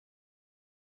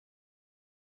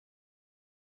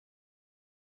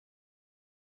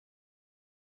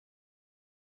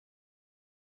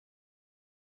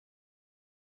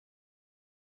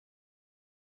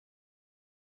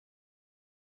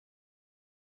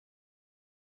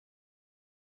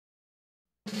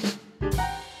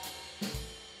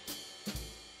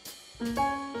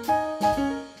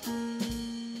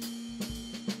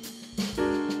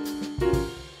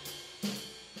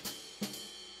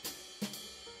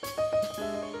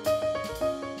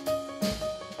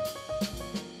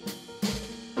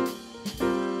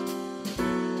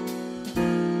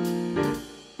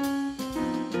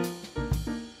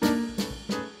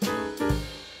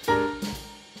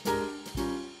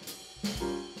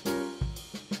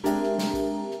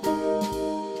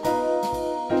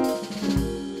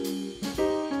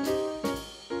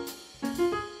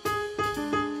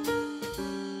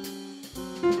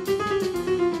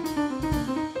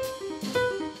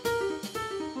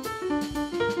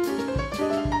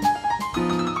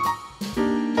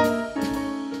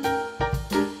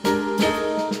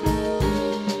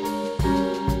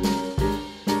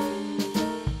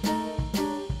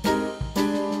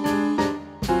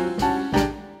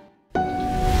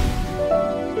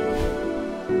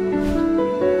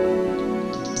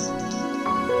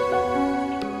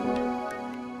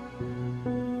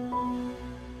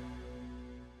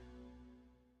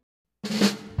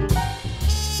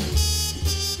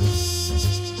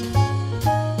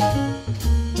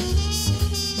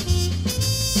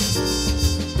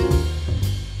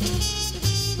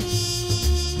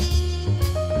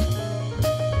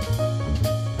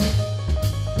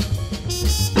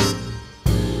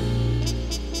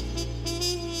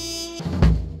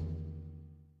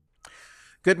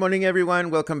Good morning, everyone.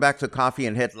 Welcome back to Coffee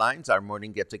and Headlines, our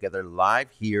morning get-together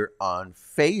live here on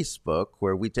Facebook,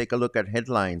 where we take a look at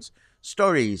headlines,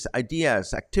 stories,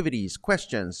 ideas, activities,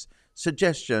 questions,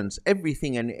 suggestions,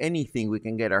 everything and anything we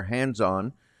can get our hands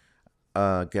on.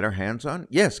 Get our hands on?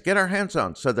 Yes, get our hands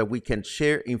on so that we can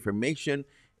share information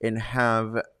and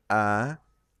have a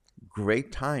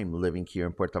great time living here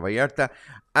in Puerto Vallarta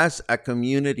as a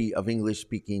community of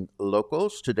English-speaking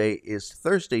locals. Today is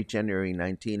Thursday, January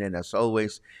 19, and as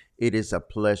always, it is a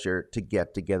pleasure to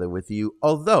get together with you,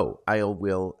 although I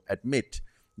will admit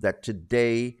that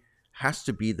today has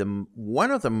to be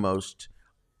one of the most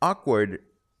awkward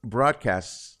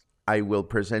broadcasts I will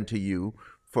present to you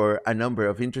for a number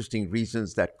of interesting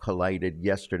reasons that collided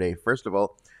yesterday. First of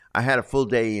all, I had a full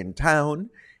day in town,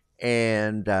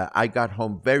 and I got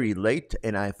home very late,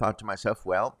 and I thought to myself,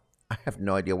 well, I have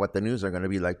no idea what the news are going to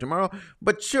be like tomorrow,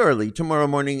 but surely tomorrow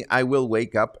morning I will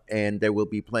wake up and there will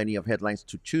be plenty of headlines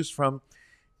to choose from,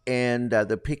 and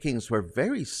the pickings were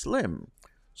very slim.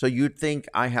 So you'd think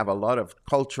I have a lot of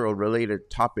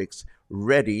cultural-related topics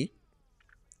ready,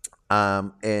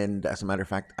 and as a matter of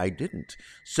fact, I didn't.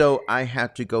 So I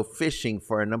had to go fishing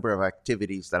for a number of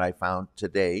activities that I found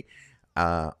today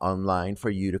online for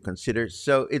you to consider.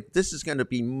 So this is going to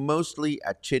be mostly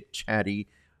a chit-chatty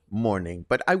morning,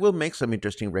 but I will make some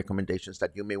interesting recommendations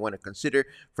that you may want to consider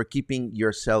for keeping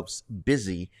yourselves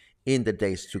busy in the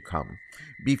days to come.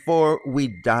 Before we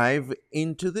dive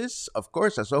into this, of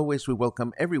course, as always, we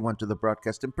welcome everyone to the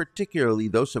broadcast, and particularly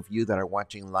those of you that are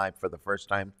watching live for the first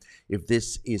time. If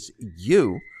this is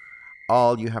you,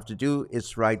 all you have to do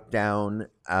is write down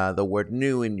the word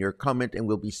new in your comment, and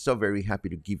we'll be so very happy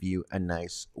to give you a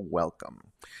nice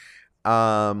welcome.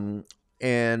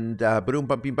 If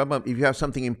you have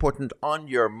something important on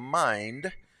your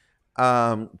mind,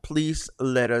 please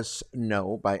let us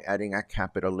know by adding a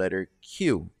capital letter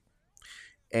Q.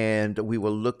 And we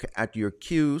will look at your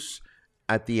Qs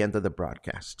at the end of the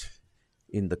broadcast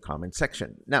in the comment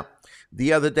section. Now,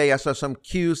 the other day I saw some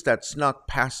cues that snuck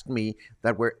past me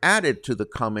that were added to the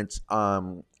comments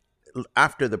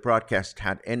after the broadcast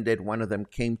had ended. One of them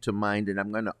came to mind, and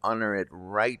I'm going to honor it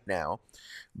right now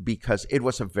because it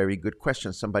was a very good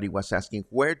question. Somebody was asking,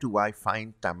 where do I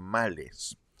find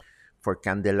tamales for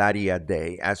Candelaria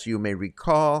Day? As you may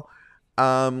recall,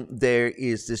 there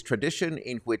is this tradition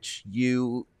in which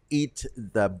you eat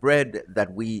the bread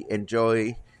that we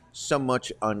enjoy so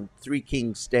much on Three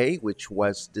Kings Day, which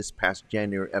was this past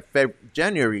January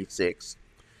 6th.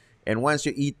 And once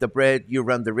you eat the bread, you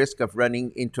run the risk of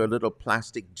running into a little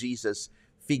plastic Jesus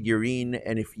figurine.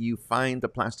 And if you find the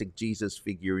plastic Jesus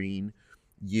figurine,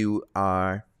 you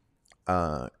are,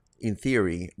 in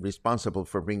theory, responsible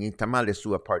for bringing tamales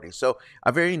to a party. So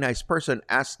a very nice person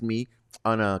asked me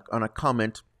on a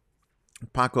comment,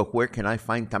 Paco, where can I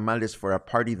find tamales for a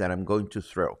party that I'm going to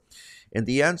throw? And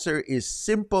the answer is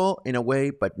simple in a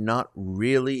way, but not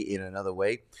really in another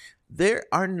way. There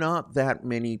are not that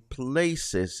many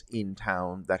places in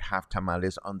town that have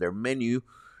tamales on their menu.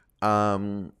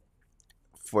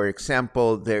 For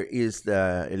example, there is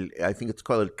I think it's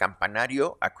called El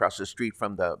Campanario across the street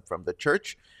from the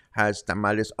church, has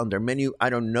tamales on their menu. I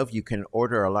don't know if you can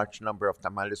order a large number of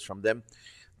tamales from them.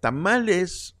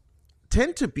 Tamales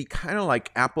tend to be kind of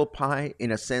like apple pie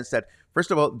in a sense that,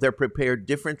 first of all, they're prepared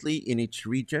differently in each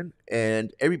region,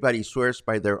 and everybody swears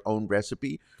by their own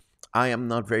recipe. I am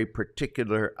not very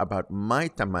particular about my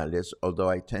tamales, although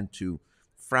I tend to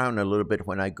frown a little bit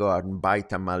when I go out and buy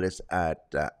tamales at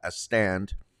a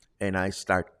stand and I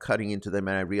start cutting into them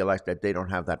and I realize that they don't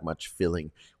have that much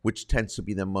filling, which tends to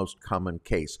be the most common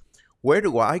case. Where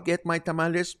do I get my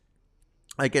tamales?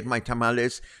 I get my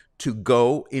tamales to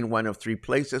go in one of three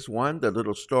places. One, the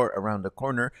little store around the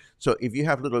corner. So if you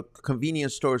have little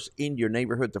convenience stores in your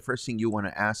neighborhood, the first thing you want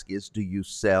to ask is, do you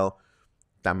sell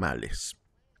tamales?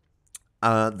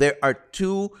 There are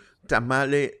two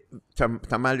tamales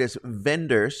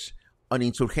vendors on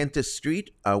Insurgente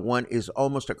Street. One is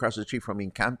almost across the street from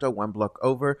Incanto, one block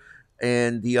over,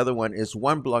 and the other one is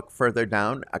one block further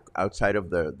down outside of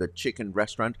the chicken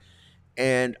restaurant.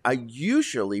 And I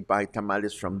usually buy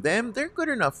tamales from them. They're good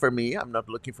enough for me. I'm not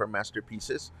looking for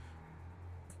masterpieces.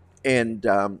 And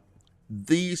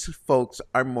these folks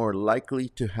are more likely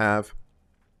to have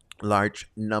large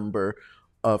number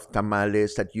of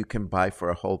tamales that you can buy for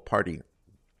a whole party,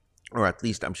 or at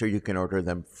least I'm sure you can order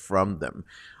them from them.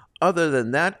 Other than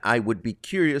that, I would be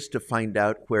curious to find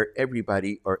out where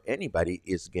everybody or anybody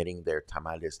is getting their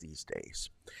tamales these days.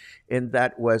 And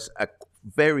that was a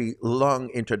very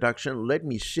long introduction. Let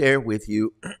me share with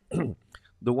you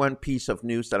the one piece of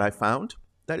news that I found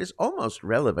that is almost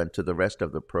relevant to the rest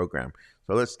of the program.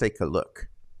 So let's take a look.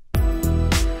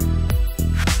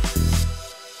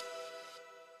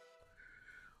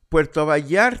 Puerto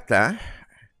Vallarta.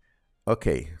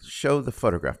 Okay, show the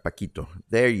photograph, Paquito.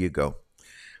 There you go.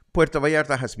 Puerto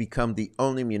Vallarta has become the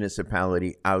only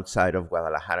municipality outside of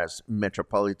Guadalajara's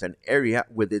metropolitan area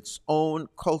with its own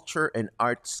culture and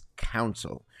arts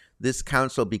council. This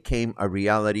council became a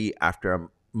reality after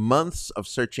months of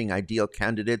searching ideal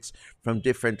candidates from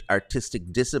different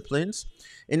artistic disciplines.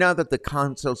 And now that the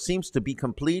council seems to be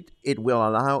complete, it will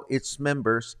allow its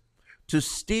members to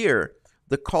steer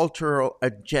the cultural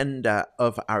agenda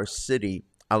of our city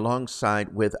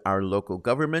alongside with our local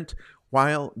government,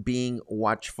 while being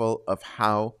watchful of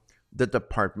how the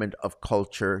Department of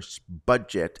Culture's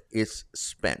budget is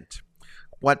spent.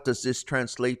 What does this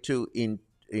translate to in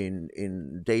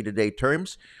day-to-day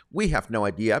terms? We have no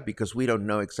idea because we don't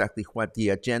know exactly what the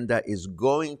agenda is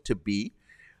going to be.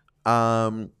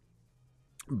 But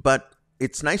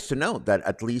it's nice to know that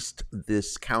at least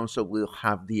this council will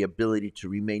have the ability to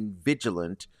remain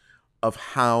vigilant of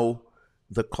how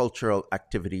the cultural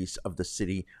activities of the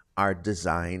city are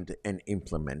designed and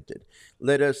implemented.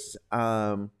 Let us,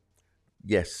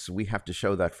 yes, we have to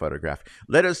show that photograph.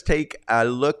 Let us take a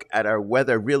look at our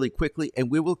weather really quickly,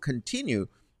 and we will continue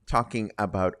talking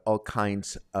about all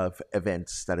kinds of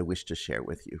events that I wish to share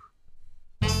with you.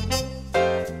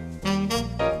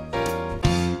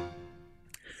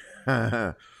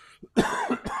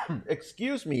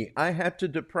 Excuse me, I had to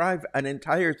deprive an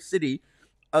entire city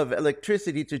of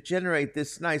electricity to generate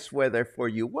this nice weather for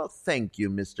you. Well, thank you,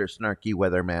 Mr. Snarky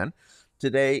Weatherman.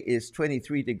 Today is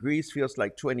 23 degrees, feels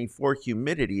like 24.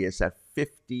 Humidity is at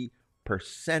 50%,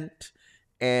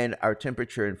 and our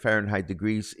temperature in Fahrenheit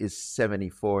degrees is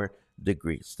 74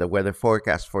 degrees. The weather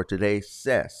forecast for today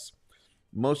says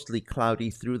mostly cloudy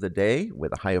through the day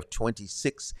with a high of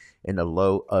 26 and a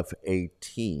low of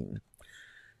 18.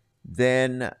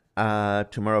 Then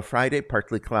tomorrow, Friday,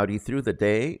 partly cloudy through the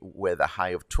day with a high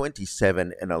of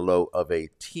 27 and a low of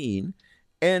 18.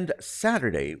 And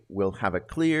Saturday, we'll have a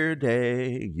clear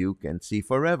day, you can see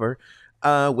forever,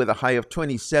 with a high of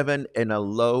 27 and a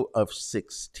low of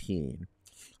 16.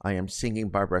 I am singing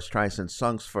Barbra Streisand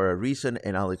songs for a reason,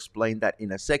 and I'll explain that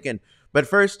in a second. But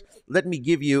first, let me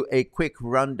give you a quick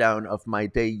rundown of my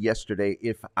day yesterday,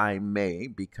 if I may,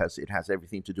 because it has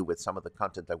everything to do with some of the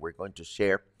content that we're going to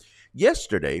share.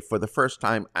 Yesterday, for the first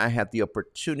time, I had the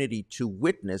opportunity to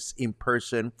witness in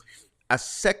person a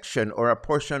section or a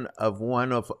portion of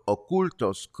one of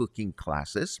Oculto's cooking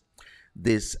classes.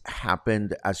 This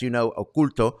happened, as you know,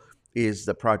 Oculto is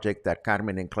the project that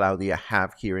Carmen and Claudia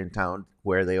have here in town,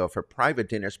 where they offer private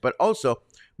dinners, but also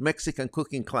Mexican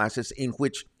cooking classes in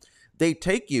which they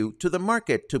take you to the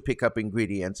market to pick up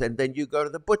ingredients, and then you go to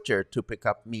the butcher to pick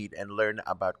up meat and learn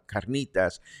about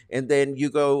carnitas, and then you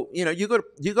go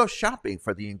shopping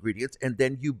for the ingredients, and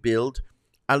then you build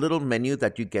a little menu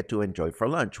that you get to enjoy for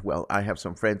lunch. Well, I have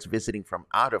some friends visiting from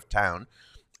out of town,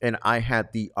 and I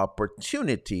had the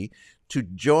opportunity to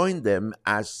join them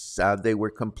as they were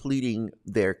completing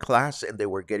their class and they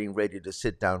were getting ready to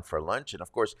sit down for lunch. And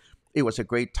of course, it was a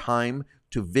great time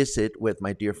to visit with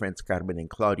my dear friends Carmen and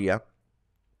Claudia.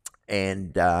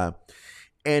 And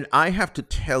And I have to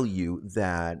tell you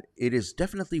that it is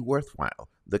definitely worthwhile.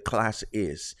 The class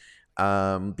is.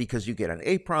 Because you get an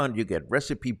apron, you get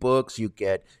recipe books, you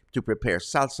get to prepare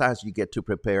salsas, you get to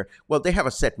prepare, well, they have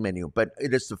a set menu, but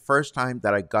it is the first time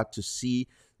that I got to see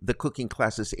the cooking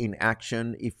classes in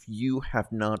action. If you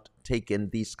have not taken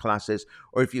these classes,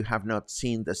 or if you have not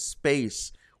seen the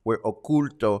space where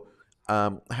Oculto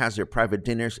has their private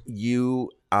dinners,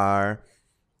 you are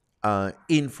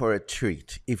in for a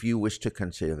treat if you wish to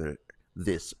consider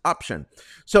this option.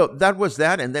 So that was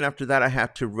that. And then after that, I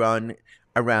had to run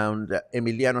around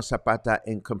Emiliano Zapata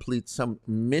and complete some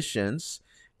missions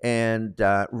and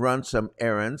run some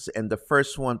errands. And the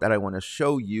first one that I want to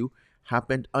show you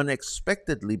happened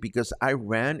unexpectedly because I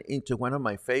ran into one of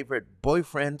my favorite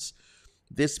boyfriends.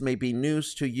 This may be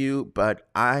news to you, but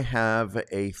I have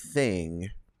a thing.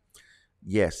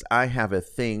 Yes, I have a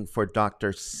thing for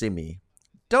Dr. Simi.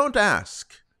 Don't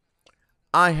ask.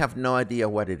 I have no idea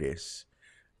what it is.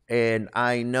 And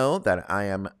I know that I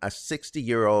am a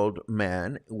 60-year-old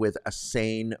man with a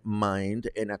sane mind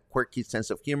and a quirky sense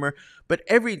of humor. But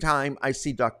every time I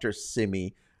see Dr.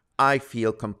 Simi, I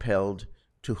feel compelled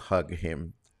to hug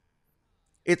him.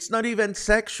 It's not even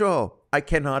sexual. I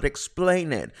cannot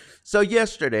explain it. So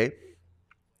yesterday,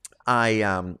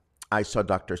 I saw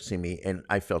Dr. Simi and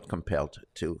I felt compelled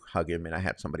to hug him, and I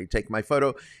had somebody take my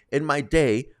photo, and my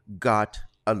day got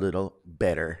a little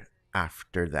better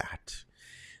after that.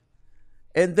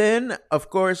 And then, of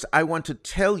course, I want to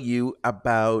tell you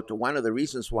about one of the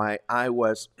reasons why I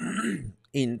was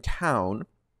in town.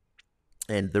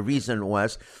 And the reason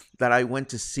was that I went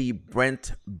to see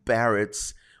Brent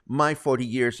Barrett's My 40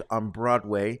 Years on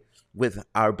Broadway with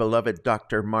our beloved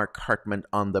Dr. Mark Hartman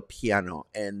on the piano.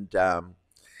 And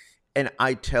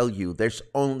I tell you, there's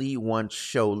only one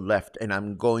show left, and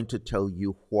I'm going to tell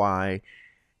you why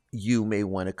you may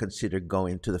want to consider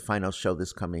going to the final show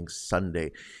this coming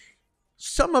Sunday.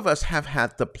 Some of us have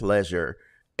had the pleasure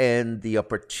and the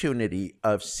opportunity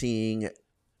of seeing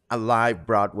a live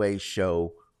Broadway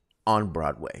show on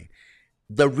Broadway.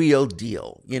 The real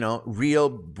deal, real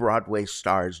Broadway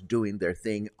stars doing their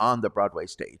thing on the Broadway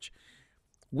stage.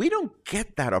 We don't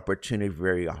get that opportunity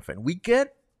very often. We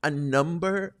get a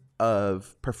number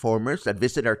of performers that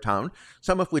visit our town,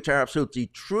 some of which are absolutely,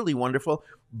 truly wonderful,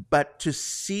 but to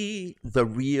see the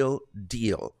real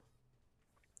deal,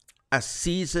 a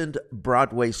seasoned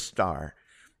Broadway star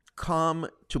come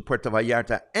to Puerto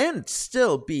Vallarta and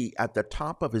still be at the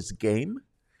top of his game,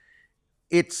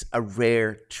 it's a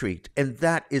rare treat. And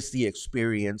that is the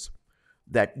experience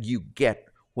that you get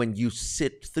when you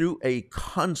sit through a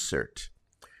concert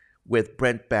with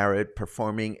Brent Barrett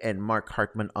performing and Mark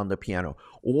Hartman on the piano.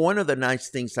 One of the nice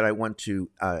things that I want to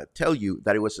tell you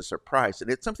that it was a surprise,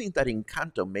 and it's something that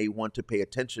Incanto may want to pay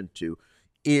attention to,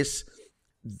 is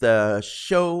the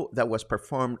show that was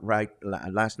performed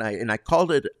last night. And I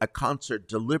called it a concert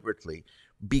deliberately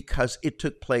because it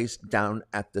took place down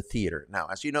at the theater. Now,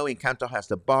 as you know, Incanto has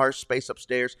the bar space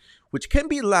upstairs, which can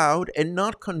be loud and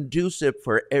not conducive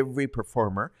for every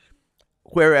performer.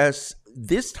 Whereas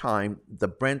this time, the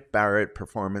Brent Barrett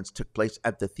performance took place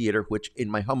at the theater, which, in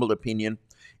my humble opinion,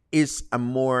 is a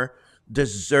more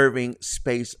deserving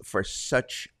space for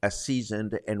such a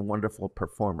seasoned and wonderful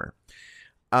performer.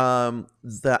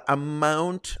 The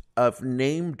amount of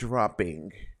name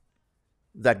dropping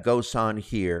that goes on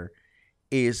here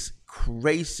is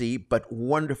crazy but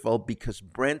wonderful, because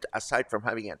Brent, aside from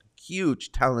having a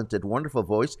huge, talented, wonderful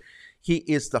voice, he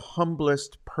is the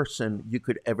humblest person you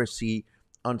could ever see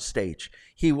on stage.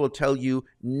 He will tell you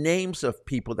names of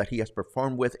people that he has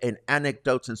performed with and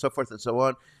anecdotes and so forth and so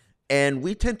on. And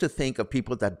we tend to think of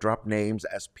people that drop names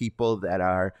as people that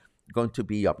are going to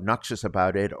be obnoxious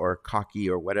about it or cocky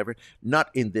or whatever. Not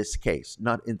in this case.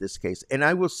 Not in this case. And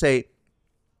I will say,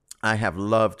 I have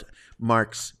loved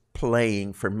Mark's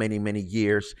playing for many, many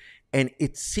years, and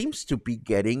it seems to be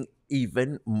getting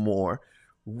even more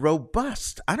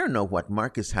robust. I don't know what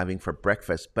Mark is having for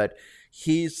breakfast, but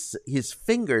his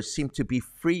fingers seem to be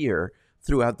freer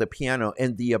throughout the piano,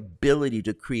 and the ability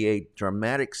to create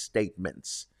dramatic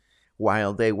statements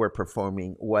while they were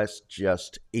performing was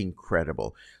just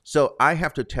incredible. So I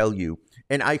have to tell you,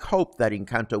 and I hope that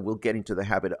Incanto will get into the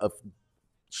habit of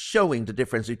showing the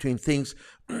difference between things,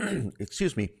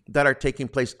 excuse me, that are taking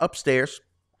place upstairs,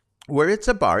 where it's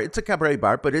a bar, it's a cabaret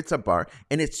bar, but it's a bar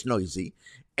and it's noisy,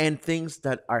 and things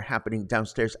that are happening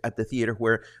downstairs at the theater,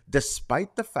 where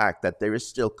despite the fact that there is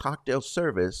still cocktail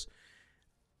service,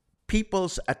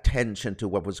 people's attention to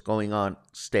what was going on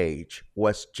stage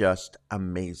was just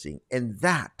amazing. And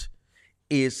that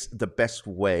is the best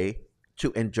way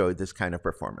to enjoy this kind of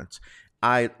performance.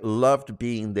 I loved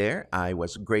being there. I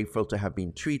was grateful to have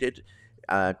been treated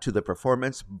to the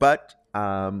performance, but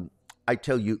I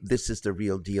tell you, this is the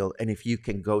real deal. And if you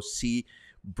can go see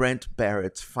Brent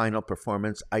Barrett's final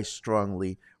performance, I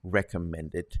strongly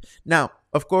recommend it. Now,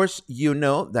 of course, you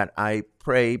know that I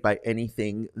pray by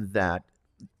anything that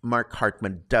Mark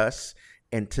Hartman does.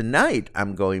 And tonight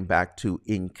I'm going back to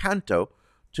Incanto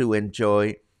to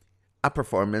enjoy a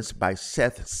performance by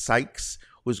Seth Sykes,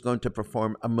 who's going to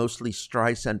perform a mostly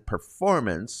Streisand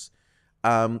performance.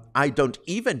 I don't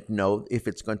even know if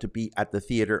it's going to be at the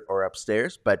theater or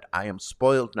upstairs, but I am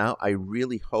spoiled now. I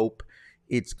really hope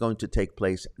it's going to take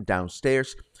place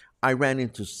downstairs. I ran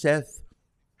into Seth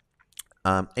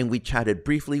and we chatted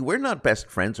briefly. We're not best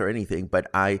friends or anything,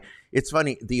 but it's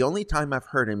funny. The only time I've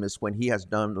heard him is when he has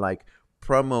done like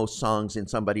promo songs in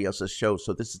somebody else's show.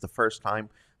 So this is the first time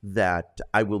that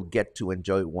I will get to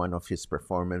enjoy one of his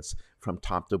performance from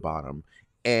top to bottom.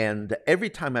 And every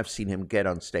time I've seen him get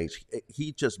on stage,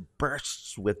 he just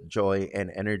bursts with joy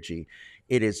and energy.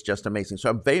 It is just amazing. So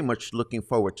I'm very much looking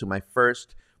forward to my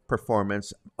first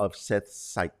performance of Seth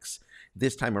Sykes.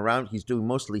 This time around, he's doing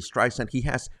mostly Streisand. He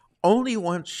has only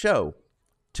one show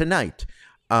tonight,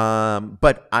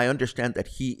 but I understand that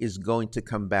he is going to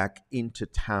come back into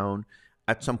town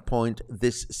at some point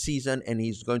this season, and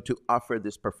he's going to offer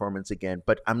this performance again.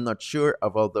 But I'm not sure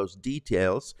of all those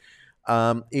details.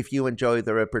 If you enjoy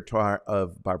the repertoire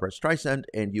of Barbra Streisand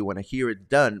and you want to hear it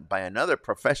done by another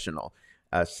professional,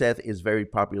 Seth is very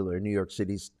popular in New York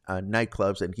City's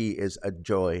nightclubs, and he is a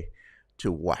joy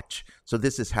to watch. So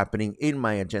this is happening in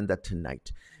my agenda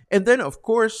tonight. And then, of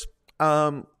course,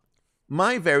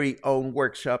 my very own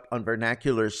workshop on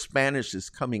vernacular Spanish is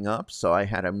coming up. So I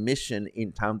had a mission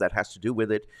in town that has to do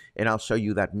with it, and I'll show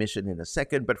you that mission in a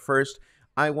second. But first,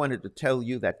 I wanted to tell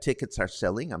you that tickets are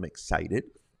selling. I'm excited.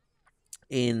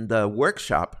 In the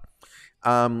workshop,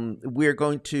 we're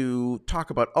going to talk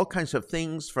about all kinds of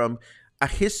things, from a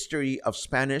history of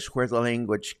Spanish, where the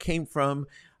language came from.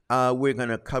 We're going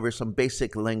to cover some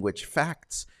basic language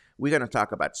facts. We're going to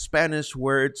talk about Spanish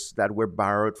words that were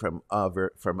borrowed from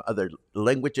other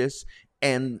languages,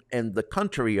 and the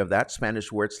contrary of that,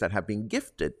 Spanish words that have been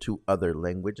gifted to other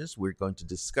languages. We're going to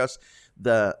discuss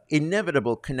the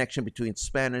inevitable connection between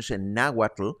Spanish and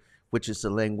Nahuatl, which is the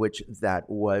language that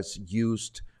was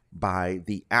used by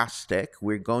the Aztec.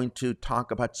 We're going to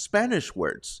talk about Spanish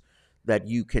words that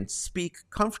you can speak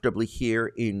comfortably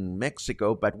here in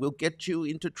Mexico, but will get you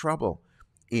into trouble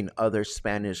in other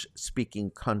Spanish-speaking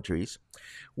countries.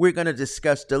 We're going to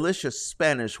discuss delicious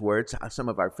Spanish words, some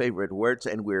of our favorite words,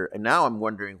 and now I'm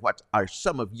wondering what are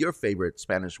some of your favorite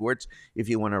Spanish words. If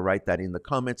you want to write that in the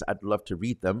comments, I'd love to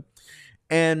read them.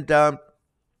 And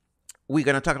we're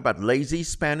going to talk about lazy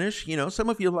Spanish. You know, some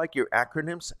of you like your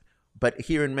acronyms, but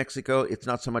here in Mexico, it's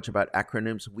not so much about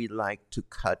acronyms. We like to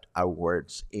cut our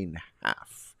words in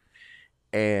half,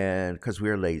 and because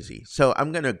we're lazy. So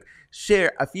I'm going to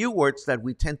share a few words that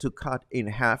we tend to cut in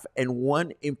half, and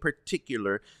one in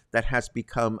particular that has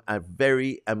become a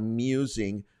very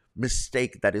amusing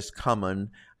mistake that is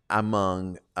common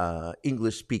among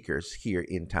English speakers here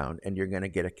in town, and you're going to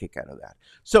get a kick out of that.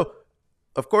 So,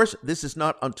 of course, this is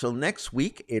not until next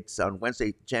week. It's on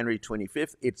Wednesday, January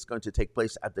 25th. It's going to take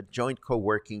place at the Joint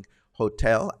Co-working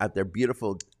Hotel at their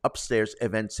beautiful upstairs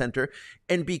event center.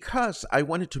 And because I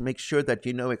wanted to make sure that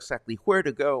you know exactly where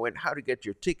to go and how to get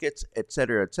your tickets,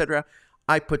 etc.,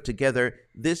 I put together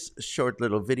this short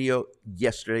little video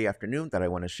yesterday afternoon that I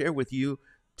want to share with you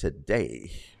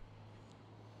today.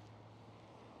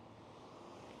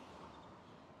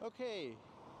 Okay,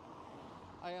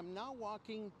 I am now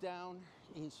walking down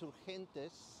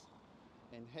Insurgentes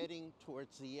and heading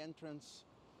towards the entrance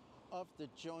of the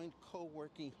Joint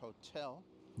Co-working Hotel.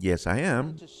 Yes, I am. I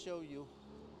want to show you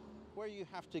where you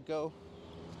have to go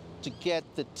to get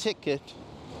the ticket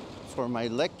for my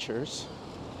lectures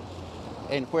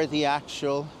and where the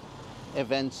actual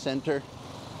event center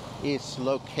is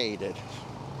located.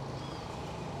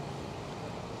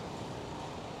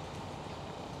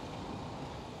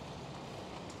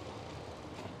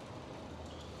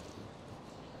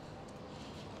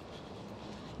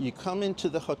 You come into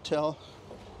the hotel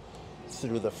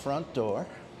through the front door.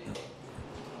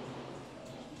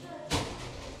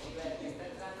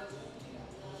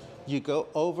 You go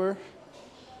over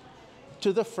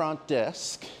to the front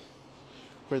desk,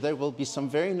 where there will be some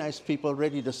very nice people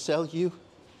ready to sell you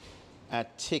a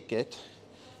ticket.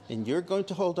 And you're going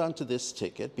to hold on to this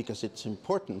ticket because it's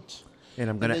important.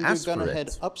 And I'm going to ask for it. Then you're going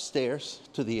to head upstairs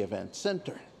to the event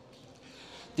center.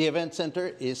 The event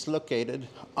center is located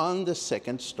on the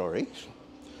second story.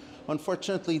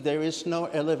 Unfortunately, there is no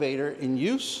elevator in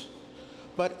use,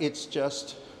 but it's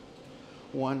just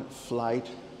one flight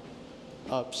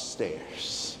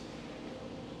upstairs.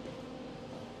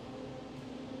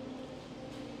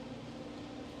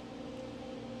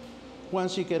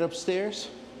 Once you get upstairs,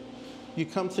 you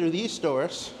come through these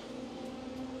doors,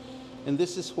 and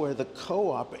this is where the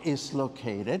co-op is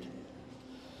located.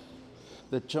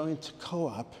 The joint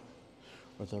co-op,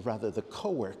 or the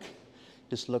co-work,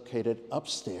 is located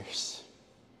upstairs.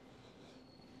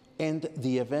 And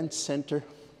the event center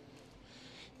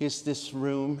is this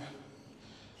room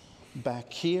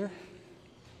back here.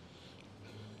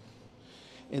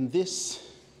 And this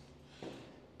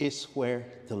is where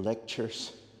the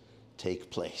lectures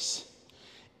take place.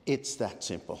 It's that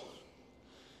simple.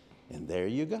 And there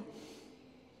you go.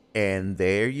 And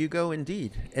there you go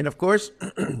indeed. And of course,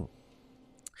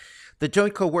 the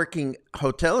Joint Co-working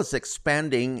Hotel is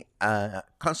expanding,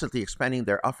 constantly expanding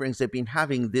their offerings. They've been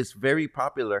having this very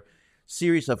popular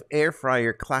series of air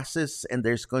fryer classes, and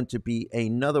there's going to be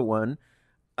another one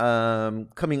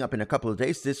coming up in a couple of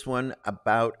days. This one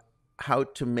about how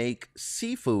to make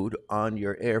seafood on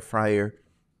your air fryer.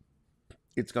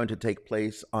 It's going to take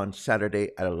place on Saturday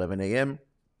at 11 a.m.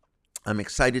 I'm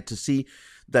excited to see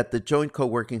that the Joint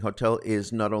Co-working Hotel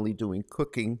is not only doing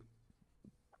cooking,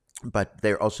 but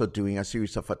they're also doing a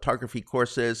series of photography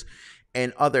courses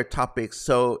and other topics.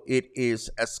 So it is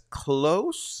as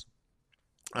close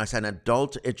as an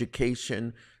adult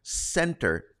education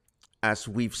center as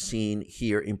we've seen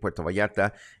here in Puerto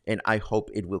Vallarta. And I hope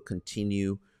it will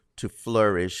continue to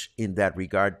flourish in that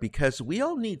regard, because we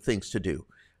all need things to do,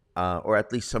 or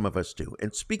at least some of us do.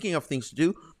 And speaking of things to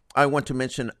do, I want to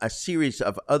mention a series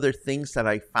of other things that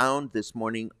I found this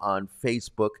morning on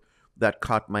Facebook that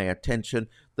caught my attention.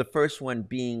 The first one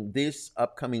being this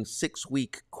upcoming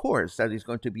 6-week course that is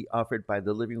going to be offered by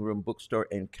the Living Room Bookstore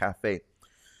and Cafe.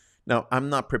 Now, I'm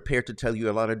not prepared to tell you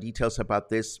a lot of details about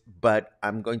this, but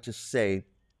I'm going to say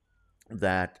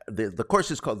that the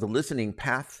course is called The Listening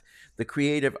Path, The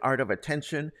Creative Art of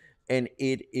Attention, and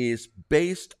it is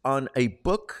based on a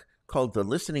book called The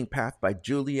Listening Path by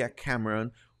Julia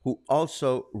Cameron, who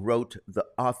also wrote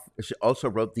she also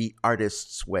wrote The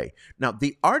Artist's Way. Now,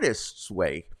 The Artist's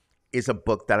Way is a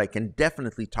book that I can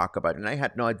definitely talk about, and I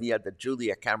had no idea that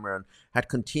Julia Cameron had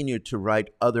continued to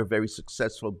write other very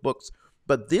successful books.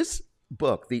 But this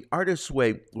book, The Artist's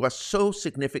Way, was so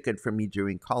significant for me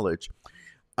during college.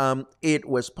 It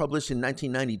was published in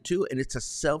 1992, and it's a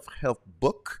self-help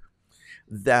book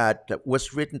that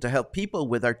was written to help people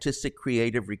with artistic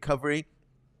creative recovery.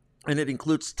 And it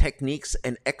includes techniques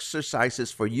and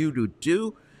exercises for you to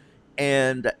do,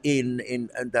 and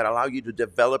and that allow you to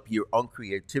develop your own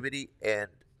creativity. And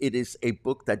it is a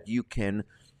book that you can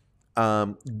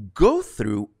go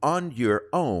through on your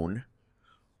own,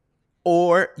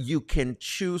 or you can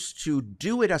choose to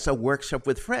do it as a workshop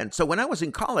with friends. So when I was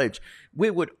in college, we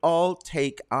would all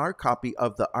take our copy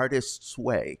of The Artist's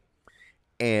Way,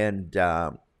 and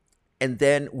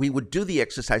then we would do the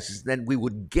exercises. Then we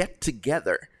would get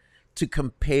together to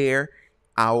compare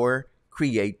our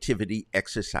creativity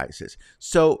exercises.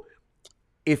 So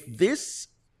if this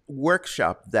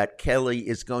workshop that Kelly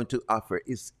is going to offer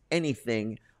is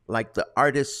anything like The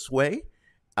Artist's Way,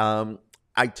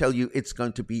 I tell you, it's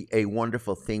going to be a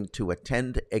wonderful thing to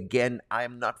attend. Again,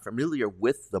 I'm not familiar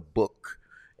with the book,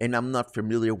 and I'm not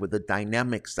familiar with the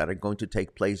dynamics that are going to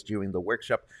take place during the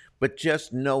workshop, but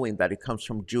just knowing that it comes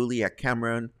from Julia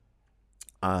Cameron,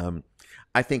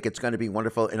 I think it's going to be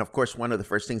wonderful. And of course, one of the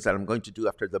first things that I'm going to do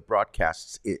after the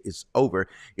broadcast is over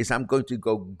is I'm going to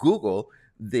go Google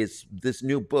this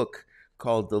new book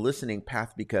called The Listening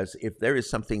Path, because if there is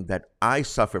something that I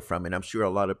suffer from, and I'm sure a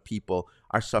lot of people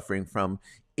are suffering from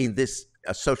in this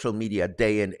social media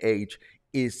day and age,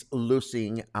 is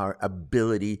losing our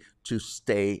ability to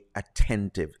stay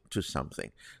attentive to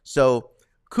something. So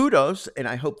kudos, and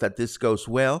I hope that this goes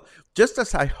well, just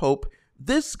as I hope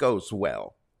this goes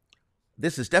well.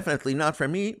 This is definitely not for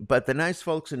me, but the nice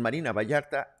folks in Marina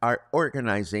Vallarta are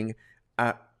organizing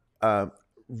a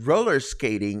roller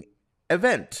skating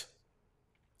event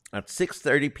at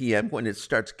 6:30 p.m. when it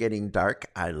starts getting dark.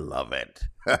 I love it.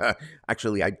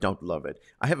 Actually, I don't love it.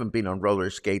 I haven't been on roller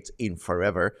skates in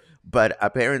forever, but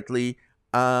apparently,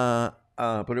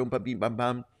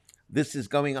 this is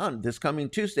going on this coming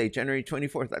Tuesday, January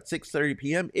 24th at 6:30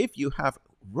 p.m. If you have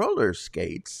roller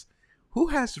skates, who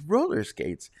has roller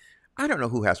skates? I don't know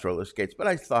who has roller skates, but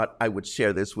I thought I would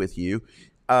share this with you.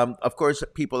 Of course,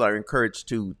 people are encouraged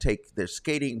to take their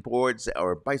skating boards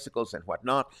or bicycles and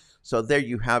whatnot. So there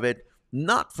you have it.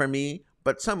 Not for me,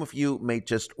 but some of you may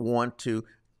just want to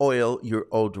oil your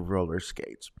old roller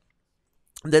skates.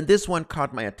 Then this one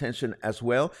caught my attention as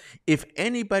well. If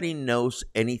anybody knows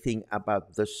anything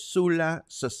about the Sula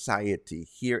Society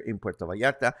here in Puerto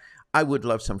Vallarta, I would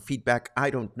love some feedback.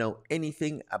 I don't know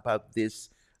anything about this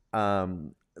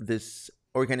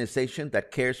organization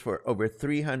that cares for over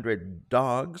 300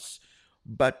 dogs,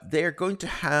 but they're going to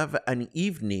have an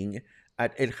evening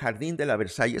at El Jardín de la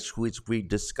Versalles, which we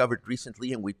discovered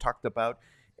recently and we talked about.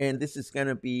 And this is going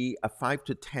to be a 5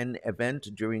 to 10 event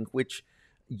during which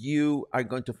you are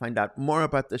going to find out more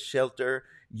about the shelter.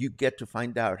 You get to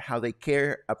find out how they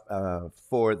care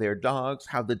for their dogs,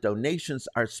 how the donations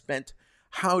are spent,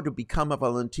 how to become a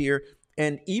volunteer.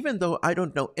 And even though I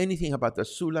don't know anything about the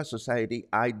Sula Society,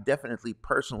 I definitely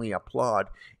personally applaud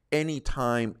any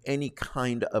time any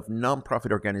kind of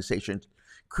nonprofit organization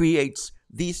creates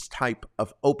these type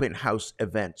of open house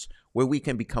events where we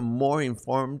can become more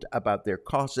informed about their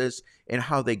causes and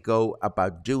how they go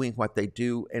about doing what they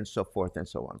do and so forth and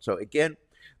so on. So again,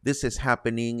 this is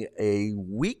happening a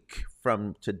week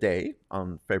from today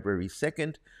on February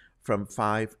 2nd from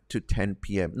 5 to 10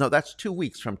 p.m. No, that's 2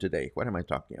 weeks from today. What am I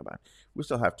talking about? We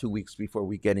still have 2 weeks before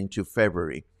we get into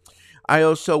February. I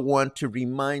also want to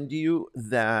remind you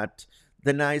that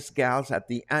the nice gals at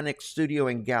the Annex Studio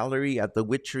and Gallery at the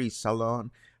Witchery Salon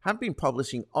have been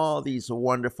publishing all these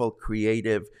wonderful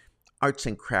creative arts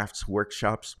and crafts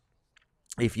workshops.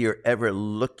 If you're ever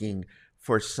looking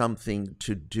for something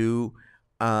to do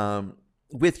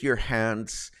with your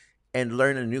hands and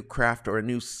learn a new craft or a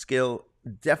new skill,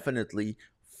 definitely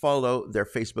follow their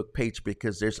Facebook page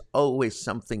because there's always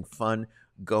something fun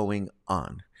going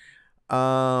on.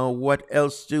 What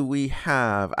else do we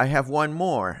have? I have one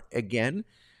more. Again,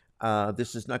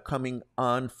 this is not coming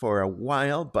on for a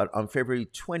while, but on February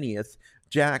 20th,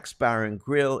 Jack's Bar and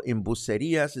Grill in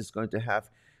Bucerias is going to have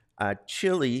a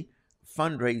chili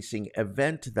fundraising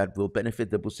event that will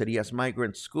benefit the Bucerias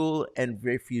Migrant School and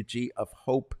Refugee of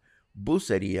Hope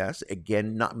Bucerias.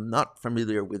 Again, not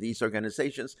familiar with these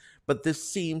organizations, but this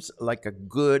seems like a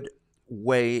good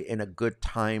way and a good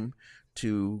time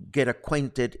to get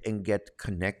acquainted and get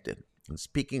connected. And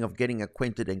speaking of getting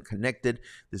acquainted and connected,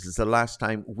 this is the last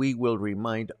time we will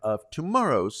remind of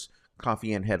tomorrow's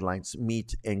Coffee and Headlines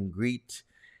meet and greet.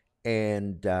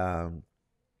 And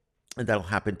that'll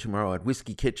happen tomorrow at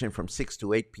Whiskey Kitchen from 6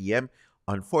 to 8 p.m.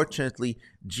 Unfortunately,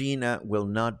 Gina will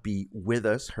not be with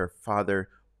us. Her father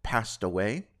passed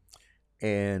away,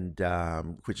 and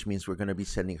which means we're going to be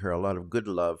sending her a lot of good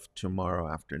love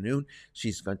tomorrow afternoon.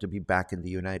 She's going to be back in the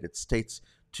United States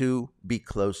to be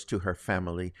close to her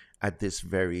family at this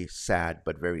very sad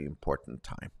but very important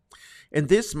time. And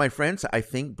this, my friends, I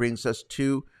think brings us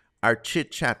to our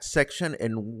chit chat section.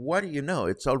 And what do you know?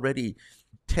 It's already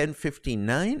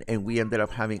 10:59, and we ended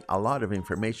up having a lot of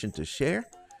information to share.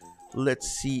 Let's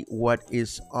see what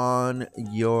is on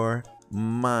your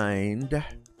mind.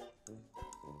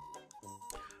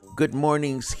 Good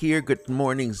mornings here, good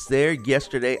mornings there.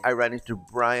 Yesterday, I ran into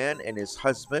Brian and his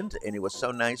husband, and it was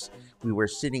so nice. We were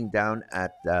sitting down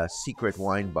at Secret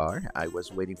Wine Bar. I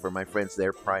was waiting for my friends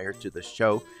there prior to the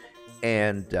show,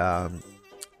 and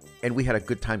we had a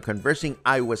good time conversing.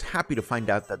 I was happy to find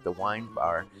out that the wine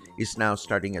bar is now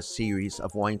starting a series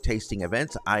of wine tasting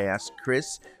events. I asked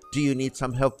Chris, do you need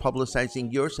some help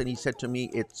publicizing yours? And he said to me,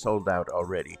 it's sold out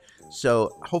already. So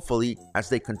hopefully, as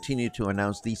they continue to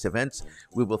announce these events,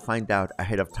 we will find out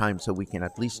ahead of time so we can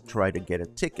at least try to get a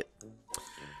ticket.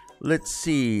 Let's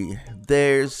see.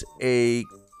 There's a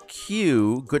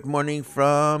queue. Good morning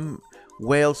from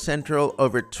Wales Central.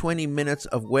 Over 20 minutes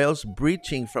of whales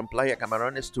breaching from Playa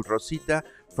Camarones to Rosita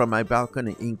from my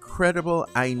balcony. Incredible.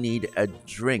 I need a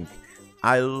drink.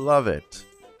 I love it.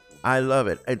 I love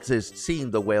it. It's just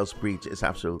seeing the whales breach is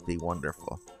absolutely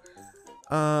wonderful.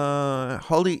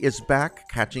 Holly is back,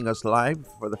 catching us live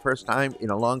for the first time in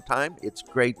a long time. It's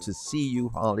great to see you,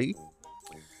 Holly.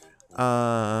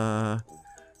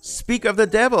 Speak of the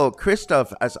devil,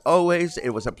 Christoph, as always, it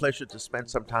was a pleasure to spend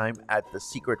some time at the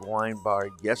Secret Wine Bar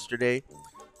yesterday.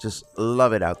 Just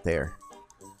love it out there.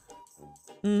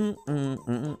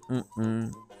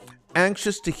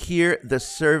 Anxious to hear the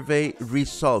survey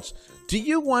results. Do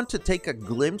you want to take a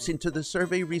glimpse into the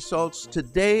survey results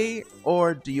today,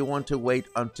 or do you want to wait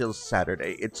until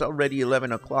Saturday? It's already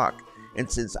 11 o'clock, and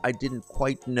since I didn't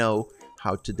quite know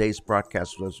how today's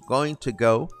broadcast was going to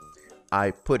go,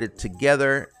 I put it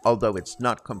together, although it's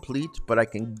not complete, but I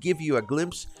can give you a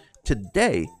glimpse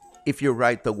today if you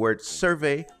write the word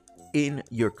survey in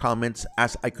your comments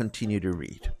as I continue to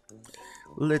read.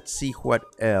 Let's see what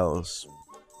else.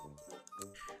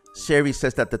 Sherry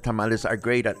says that the tamales are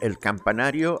great at El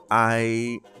Campanario.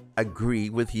 I agree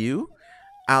with you.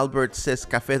 Albert says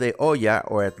Café de Olla,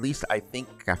 or at least I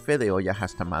think Café de Olla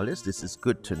has tamales. This is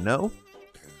good to know.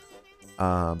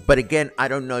 But again, I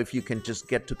don't know if you can just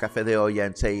get to Café de Olla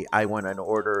and say, I want an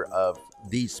order of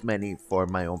these many for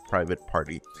my own private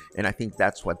party. And I think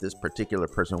that's what this particular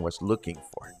person was looking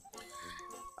for.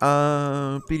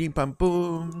 Pirim pam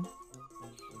boom.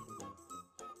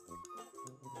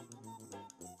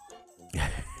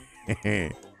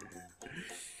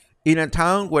 In a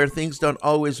town where things don't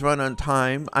always run on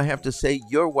time, I have to say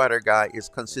your water guy is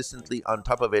consistently on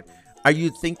top of it. Are you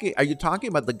talking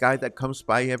about the guy that comes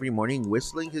by every morning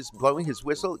blowing his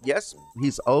whistle? Yes,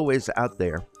 he's always out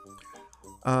there.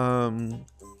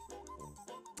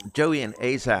 Joey and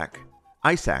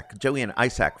Joey and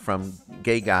Isaac from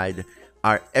Gay Guide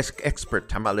are expert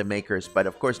tamale makers, but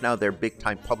of course now they're big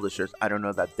time publishers. I don't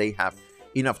know that they have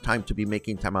enough time to be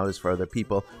making tamales for other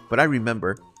people, but I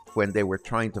remember when they were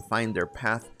trying to find their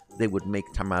path, they would make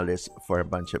tamales for a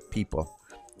bunch of people.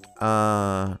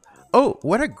 Oh,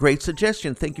 what a great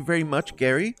suggestion. Thank you very much,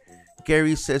 Gary.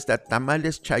 Gary says that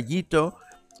Tamales Chayito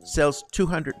sells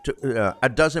a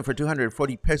dozen for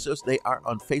 240 pesos. They are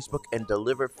on Facebook and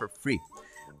delivered for free.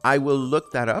 I will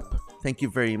look that up. Thank you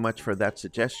very much for that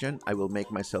suggestion. I will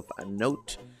make myself a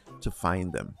note to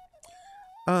find them.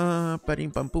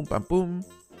 Parim pam pum pam pum.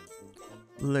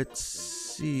 Let's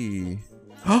see.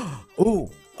 Oh,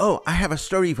 I have a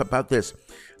story about this.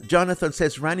 Jonathan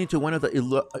says, ran into one of the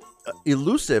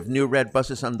elusive new red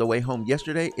buses on the way home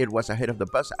yesterday. It was ahead of the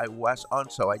bus I was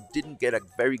on, so I didn't get a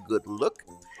very good look.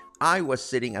 I was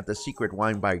sitting at the Secret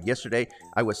Wine Bar yesterday.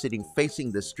 I was sitting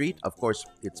facing the street. Of course,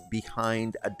 it's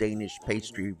behind a Danish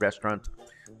pastry restaurant.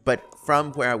 But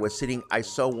from where I was sitting, I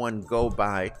saw one go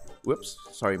by. Whoops,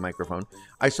 sorry, microphone.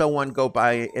 I saw one go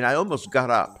by, and I almost got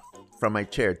up from my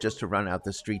chair just to run out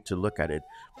the street to look at it.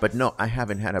 But no, I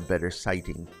haven't had a better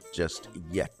sighting just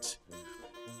yet.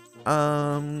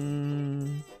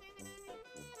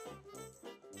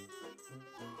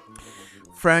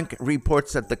 Frank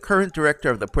reports that the current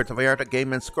director of the Puerto Vallarta Gay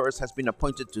Men's Chorus has been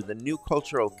appointed to the new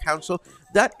Cultural Council.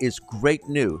 That is great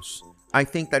news. I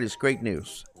think that is great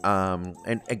news.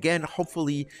 And again,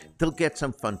 hopefully they'll get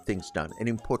some fun things done and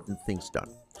important things done.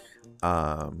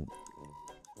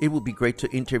 It will be great to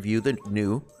interview the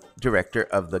new director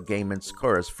of the Gay Men's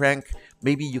Chorus. Frank,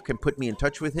 maybe you can put me in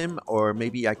touch with him, or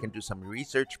maybe I can do some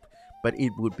research, but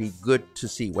it would be good to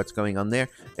see what's going on there.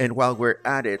 And while we're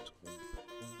at it,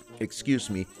 excuse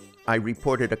me, I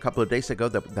reported a couple of days ago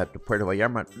that the Puerto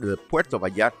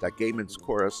Vallarta Gay Men's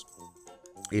Chorus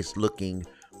is looking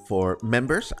for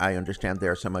members. I understand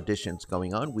there are some auditions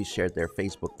going on. We shared their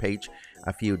Facebook page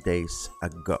a few days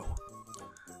ago.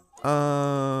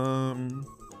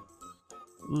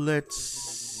 Let's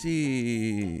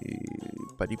see.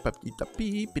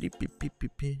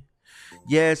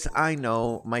 Yes, I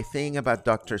know. My thing about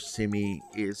Dr. Simi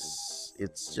is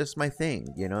it's just my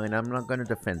thing, and I'm not going to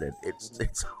defend it.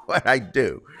 It's what I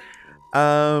do.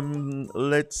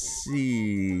 Let's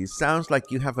see. Sounds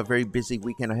like you have a very busy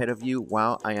weekend ahead of you.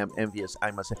 Wow, I am envious,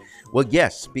 I must say. Well,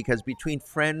 yes, because between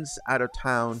friends out of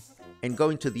town and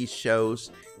going to these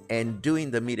shows and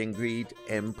doing the meet and greet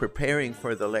and preparing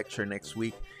for the lecture next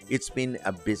week, it's been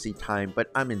a busy time,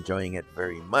 but I'm enjoying it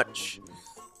very much.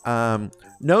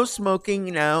 No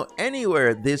smoking now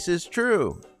anywhere. This is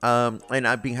true. And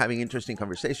I've been having interesting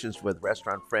conversations with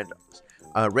restaurant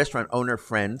owner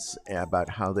friends about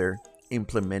how they're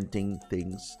implementing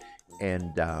things,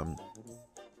 and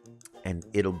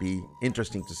it'll be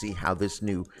interesting to see how this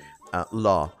new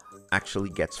law actually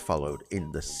gets followed in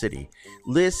the city.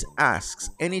 Liz asks,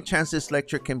 any chance this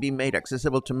lecture can be made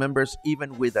accessible to members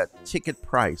even with a ticket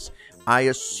price? I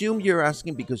assume you're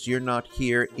asking because you're not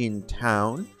here in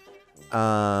town.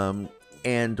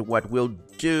 And what we'll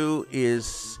do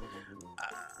is,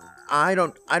 I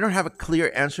don't have a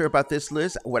clear answer about this,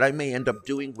 Liz. What I may end up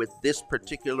doing with this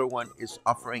particular one is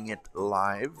offering it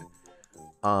live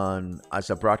as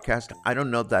a broadcast. I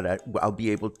don't know that I'll be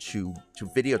able to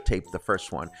videotape the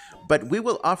first one, but we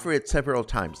will offer it several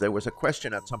times. There was a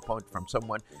question at some point from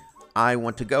someone, I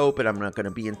want to go, but I'm not going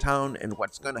to be in town. And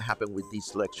what's going to happen with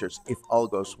these lectures, if all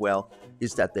goes well,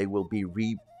 is that they will be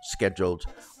rescheduled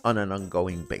on an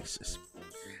ongoing basis.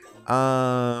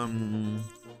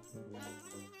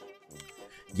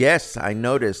 Yes, I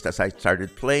noticed as I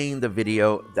started playing the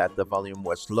video that the volume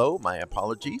was low. My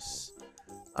apologies.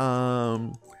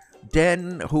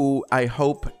 Den, who I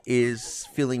hope is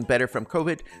feeling better from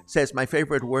COVID, says my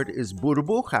favorite word is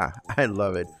burbuja. I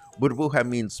love it. Burbuja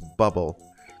means bubble.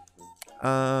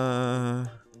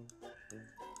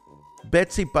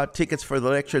 Betsy bought tickets for the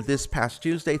lecture this past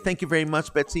Tuesday. Thank you very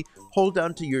much, Betsy. Hold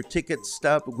on to your ticket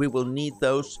stub. We will need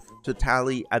those to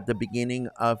tally at the beginning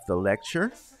of the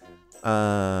lecture.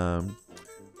 Um,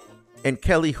 and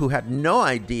Kelly, who had no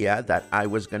idea that I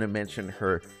was going to mention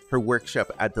her workshop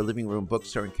at the Living Room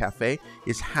Bookstore and Cafe,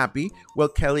 is happy. Well,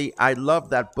 Kelly, I love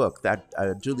that book, that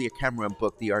Julia Cameron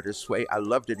book, The Artist's Way. I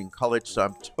loved it in college, so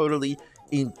I'm totally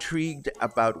intrigued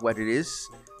about what it is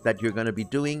that you're going to be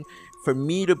doing. For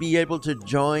me to be able to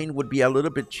join would be a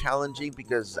little bit challenging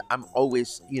because I'm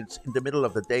always, it's in the middle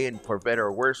of the day, and for better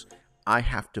or worse, I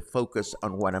have to focus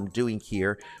on what I'm doing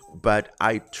here. But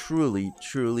I truly,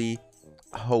 truly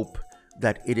hope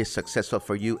that it is successful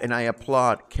for you. And I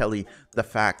applaud, Kelly, the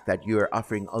fact that you're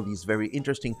offering all these very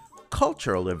interesting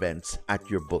cultural events at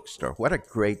your bookstore. What a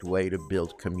great way to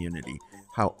build community.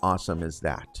 How awesome is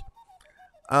that?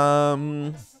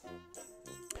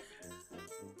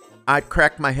 I'd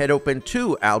crack my head open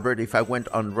too, Albert, if I went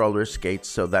on roller skates.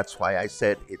 So that's why I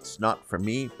said it's not for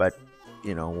me. But,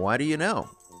 what do you know?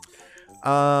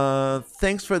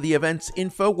 Thanks for the events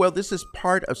info. Well, this is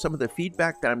part of some of the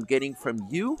feedback that I'm getting from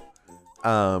you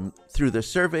through the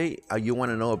survey. You want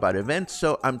to know about events,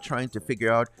 so I'm trying to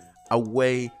figure out a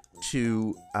way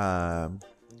to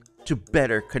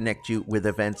better connect you with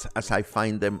events as I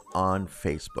find them on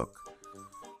Facebook.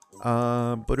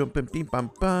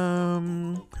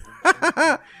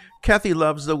 Kathy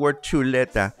loves the word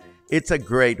chuleta. It's a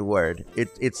great word.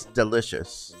 It's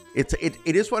delicious. It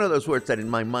is one of those words that in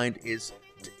my mind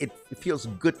it feels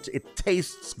good. It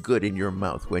tastes good in your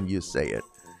mouth when you say it.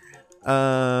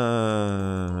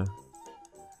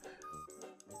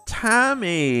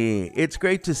 Tammy, it's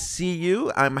great to see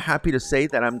you. I'm happy to say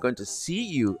that I'm going to see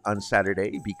you on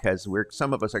Saturday because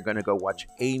some of us are going to go watch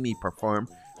Amy perform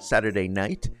Saturday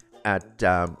night at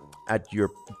your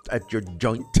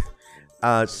joint.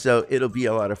 So it'll be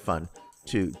a lot of fun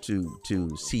to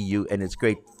see you, and it's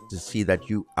great to see that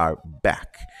you are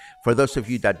back. For those of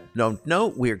you that don't know,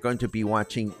 we're going to be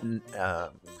watching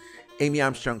Amy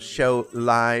Armstrong's show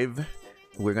live.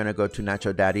 We're going to go to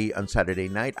Nacho Daddy on Saturday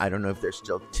night. I don't know if there's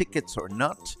still tickets or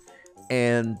not.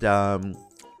 And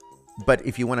but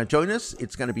if you want to join us,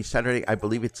 it's going to be Saturday. I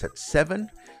believe it's at 7.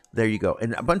 There you go.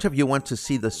 And a bunch of you want to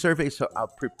see the survey, so I'll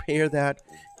prepare that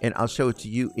and I'll show it to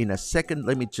you in a second.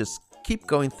 Let me just keep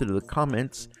going through the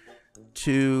comments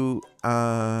to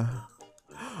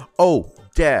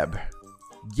Deb.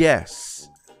 Yes,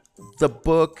 the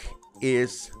book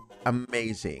is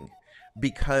amazing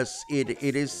because it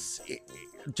is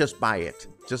just buy it.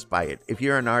 Just buy it. If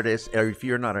you're an artist, or if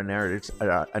you're not an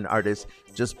artist,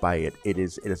 just buy it. It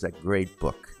is a great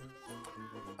book.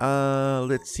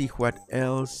 Let's see what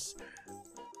else.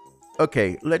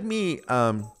 Okay, let me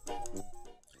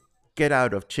get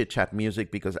out of chit chat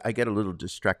music because I get a little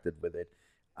distracted with it.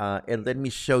 And let me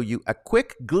show you a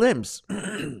quick glimpse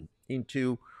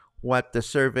into what the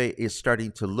survey is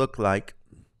starting to look like.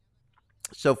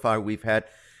 So far, we've had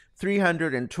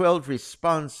 312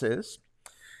 responses.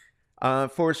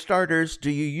 For starters, do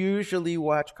you usually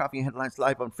watch Coffee and Headlines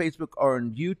live on Facebook or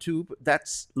on YouTube?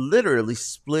 That's literally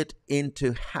split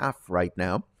into half right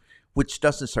now, which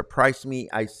doesn't surprise me.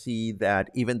 I see that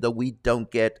even though we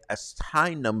don't get as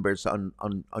high numbers on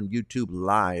YouTube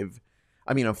live,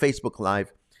 on Facebook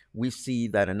live, we see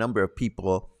that a number of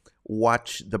people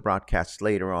watch the broadcast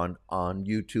later on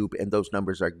YouTube, and those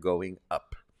numbers are going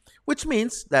up, which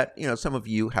means that some of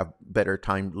you have better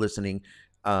time listening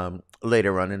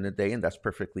later on in the day, and that's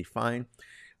perfectly fine.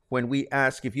 When we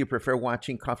ask if you prefer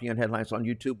watching Coffee and Headlines on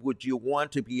YouTube, would you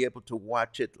want to be able to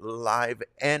watch it live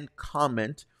and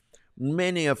comment?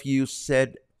 Many of you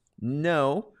said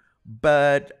no,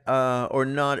 but or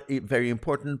not very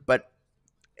important,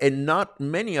 and not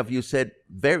many of you said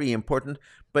very important,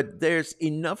 but there's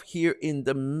enough here in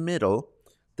the middle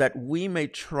that we may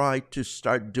try to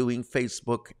start doing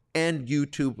Facebook and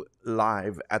YouTube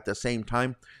live at the same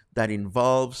time. That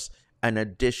involves an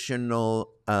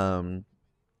additional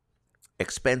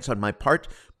expense on my part,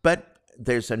 but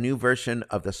there's a new version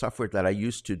of the software that I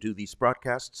use to do these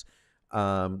broadcasts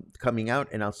coming out,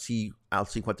 and I'll see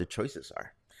what the choices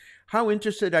are. How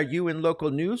interested are you in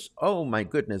local news? Oh my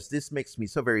goodness, this makes me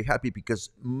so very happy because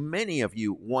many of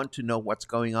you want to know what's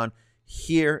going on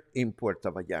here in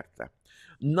Puerto Vallarta.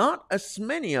 Not as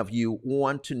many of you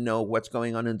want to know what's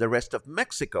going on in the rest of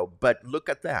Mexico, but look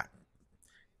at that.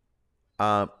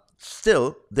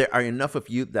 Still, there are enough of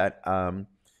you that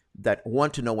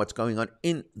want to know what's going on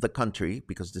in the country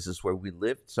because this is where we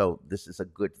live. So this is a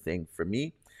good thing for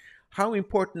me. How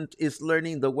important is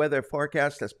learning the weather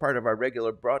forecast as part of our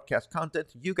regular broadcast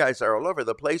content? You guys are all over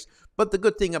the place, but the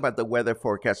good thing about the weather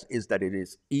forecast is that it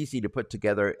is easy to put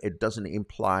together. It doesn't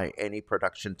imply any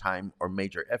production time or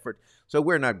major effort, so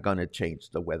we're not going to change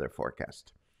the weather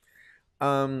forecast.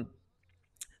 Um,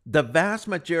 the vast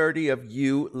majority of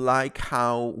you like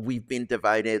how we've been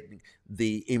divided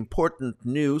the important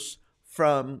news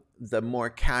from the more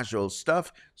casual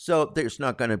stuff, so there's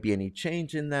not going to be any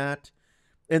change in that.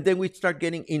 And then we start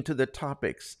getting into the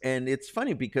topics, and it's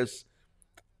funny because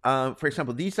for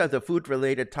example, these are the food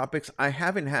related topics. I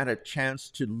haven't had a chance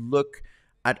to look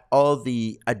at all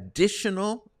the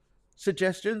additional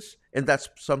suggestions, and that's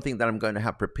something that I'm going to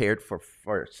have prepared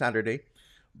for Saturday.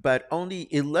 But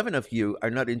only 11 of you are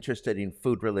not interested in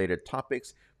food related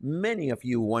topics. Many of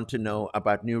you want to know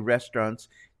about new restaurants.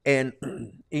 And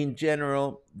in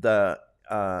general, the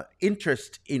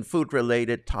interest in food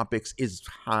related topics is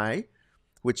high,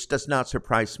 which does not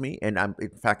surprise me. And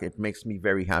in fact, it makes me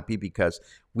very happy because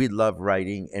we love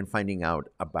writing and finding out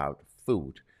about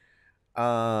food.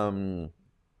 Um,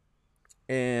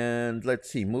 and let's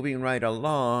see, moving right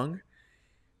along,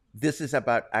 this is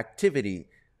about activity.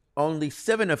 Only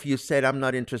 7 of you said, I'm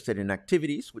not interested in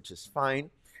activities, which is fine.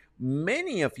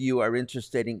 Many of you are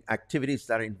interested in activities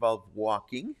that involve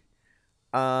walking.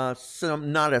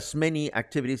 Some, not as many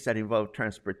activities that involve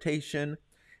transportation.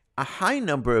 A high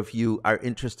number of you are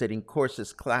interested in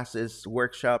courses, classes,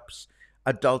 workshops,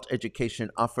 adult education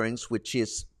offerings, which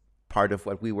is part of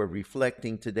what we were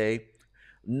reflecting today.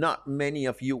 Not many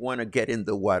of you want to get in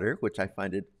the water, which I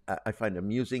find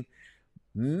amusing.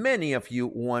 Many of you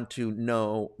want to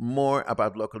know more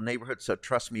about local neighborhoods, so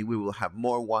trust me, we will have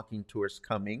more walking tours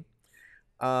coming.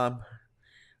 Um,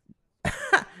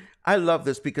 I love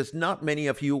this because not many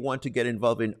of you want to get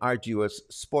involved in arduous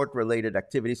sport related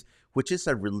activities, which is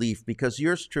a relief because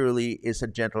yours truly is a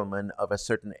gentleman of a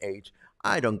certain age.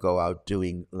 I don't go out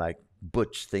doing like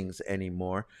butch things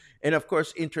anymore. And of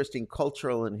course, interest in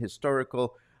cultural and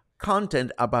historical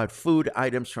content about food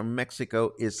items from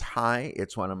Mexico is high.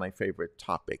 It's one of my favorite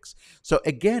topics. So,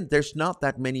 again, there's not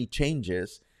that many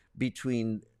changes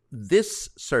between this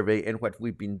survey and what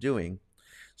we've been doing.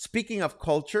 Speaking of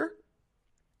culture,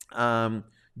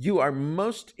 you are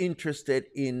most interested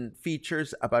in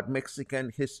features about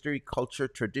Mexican history, culture,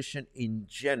 tradition in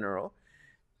general,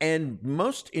 and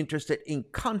most interested in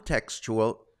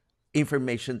contextual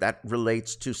information that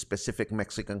relates to specific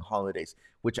Mexican holidays,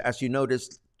 which, as you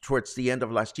noticed, towards the end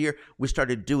of last year, we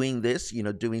started doing this,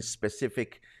 doing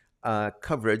specific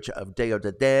coverage of Day of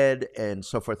the Dead and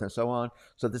so forth and so on.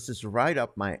 So this is right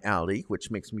up my alley, which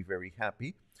makes me very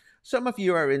happy. Some of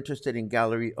you are interested in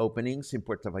gallery openings in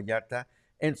Puerto Vallarta,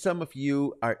 and some of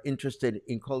you are interested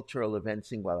in cultural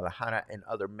events in Guadalajara and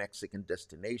other Mexican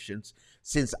destinations.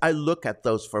 Since I look at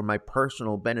those for my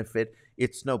personal benefit,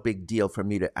 it's no big deal for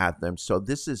me to add them. So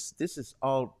this is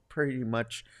all pretty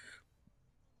much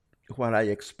what I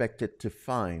expected to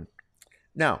find.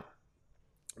 Now,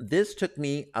 this took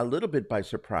me a little bit by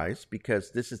surprise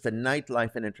because this is the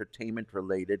nightlife and entertainment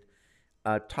related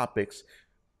topics.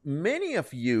 Many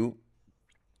of you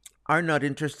are not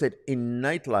interested in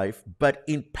nightlife, but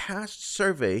in past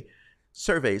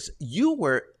surveys, you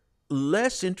were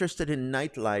less interested in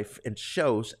nightlife and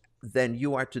shows than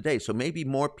you are today. So maybe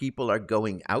more people are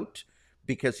going out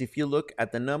because if you look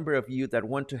at the number of you that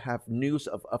want to have news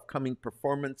of upcoming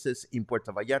performances in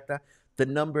Puerto Vallarta, the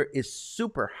number is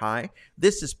super high.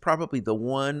 This is probably the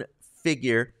one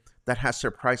figure that has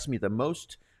surprised me the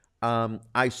most.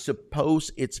 I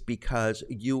suppose it's because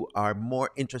you are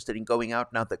more interested in going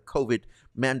out now that COVID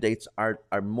mandates are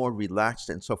more relaxed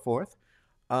and so forth.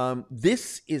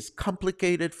 This is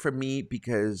complicated for me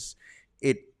because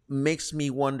it makes me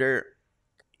wonder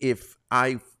if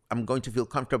I'm going to feel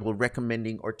comfortable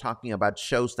recommending or talking about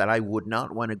shows that I would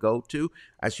not want to go to.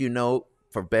 As you know,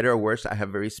 for better or worse, I have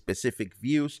very specific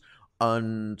views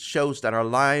on shows that are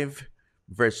live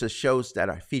versus shows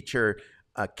that feature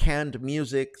canned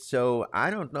music. So I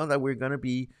don't know that we're going to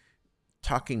be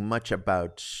talking much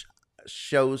about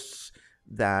shows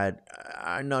that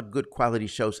are not good quality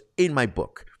shows in my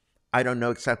book. I don't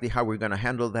know exactly how we're going to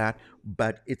handle that,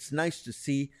 but it's nice to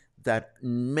see that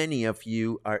many of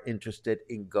you are interested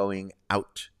in going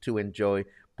out to enjoy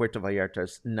Puerto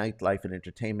Vallarta's nightlife and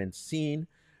entertainment scene.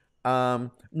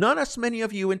 Not as many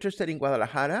of you interested in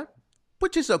Guadalajara,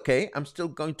 which is okay. I'm still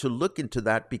going to look into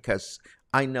that because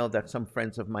I know that some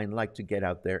friends of mine like to get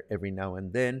out there every now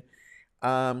and then.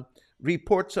 Um,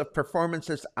 Reports of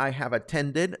performances I have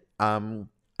attended. I'm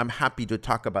happy to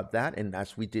talk about that, and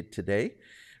as we did today.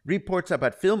 Reports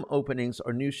about film openings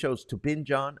or new shows to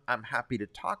binge on. I'm happy to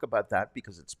talk about that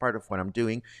because it's part of what I'm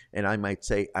doing. And I might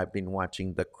say I've been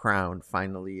watching The Crown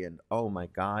finally, and oh my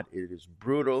God, it is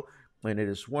brutal and it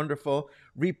is wonderful.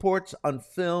 Reports on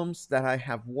films that I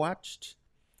have watched.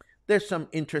 There's some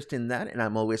interest in that, and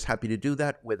I'm always happy to do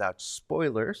that without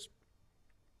spoilers.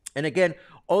 And again,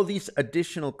 all these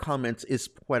additional comments is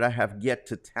what I have yet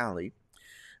to tally.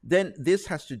 Then this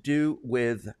has to do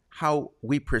with how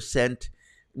we present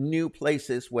new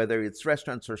places, whether it's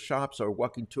restaurants or shops or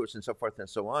walking tours and so forth and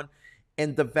so on.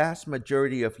 And the vast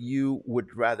majority of you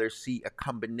would rather see a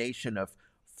combination of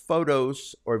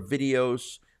photos or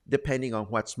videos, depending on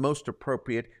what's most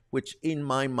appropriate, which in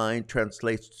my mind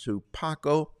translates to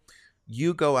Paco.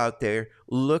 You go out there,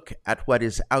 look at what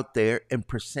is out there, and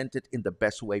present it in the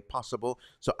best way possible.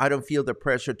 So I don't feel the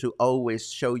pressure to always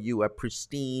show you a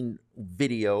pristine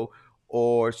video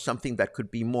or something that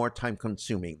could be more time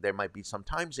consuming. There might be some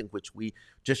times in which we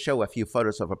just show a few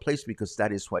photos of a place because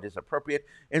that is what is appropriate,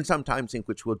 and sometimes in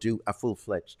which we'll do a full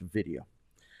fledged video.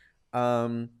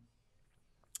 Um,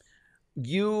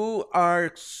 you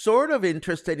are sort of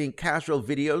interested in casual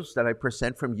videos that I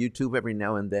present from YouTube every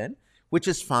now and then, which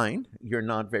is fine. You're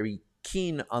not very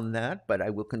keen on that, but I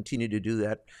will continue to do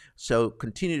that. So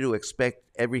continue to expect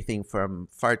everything from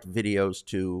fart videos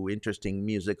to interesting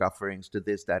music offerings to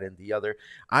this, that, and the other.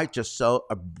 I just saw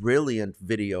a brilliant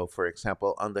video, for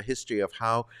example, on the history of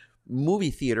how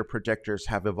movie theater projectors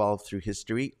have evolved through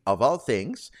history, of all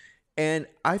things. And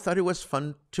I thought it was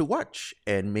fun to watch,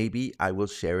 and maybe I will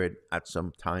share it at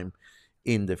some time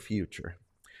in the future.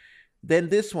 Then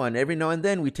this one, every now and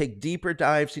then we take deeper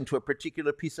dives into a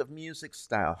particular piece of music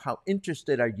style. How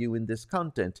interested are you in this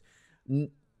content?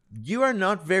 You are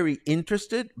not very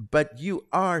interested, but you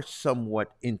are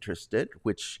somewhat interested,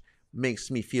 which makes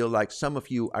me feel like some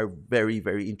of you are very,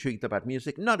 very intrigued about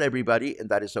music. Not everybody, and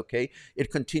that is okay.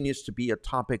 It continues to be a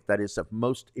topic that is of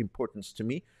most importance to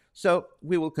me. So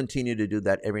we will continue to do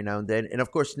that every now and then. And of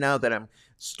course, now that I'm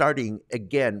starting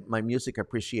again my music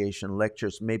appreciation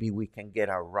lectures, maybe we can get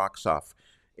our rocks off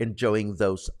enjoying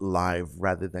those live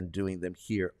rather than doing them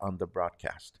here on the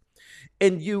broadcast.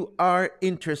 And you are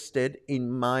interested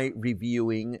in my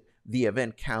reviewing the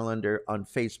event calendar on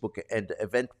Facebook and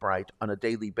Eventbrite on a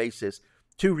daily basis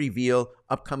to reveal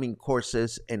upcoming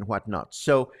courses and whatnot.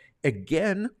 So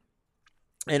again,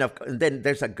 and then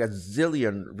there's a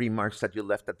gazillion remarks that you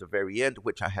left at the very end,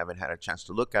 which I haven't had a chance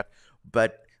to look at.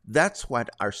 But that's what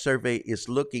our survey is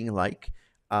looking like.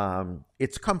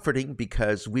 It's comforting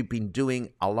because we've been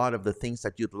doing a lot of the things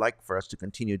that you'd like for us to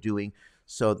continue doing.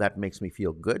 So that makes me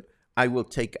feel good. I will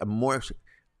take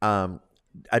a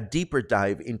deeper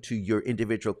dive into your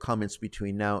individual comments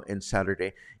between now and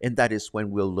Saturday. And that is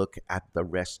when we'll look at the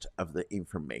rest of the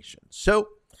information. So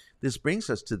this brings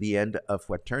us to the end of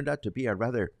what turned out to be a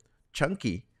rather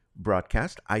chunky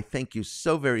broadcast. I thank you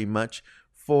so very much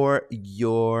for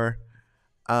your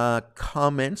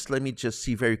comments. Let me just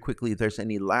see very quickly if there's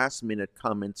any last minute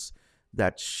comments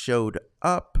that showed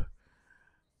up.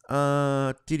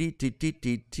 Bam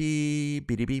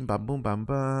boom bam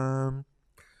bam.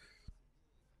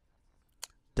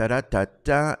 Da da da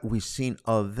da. We've seen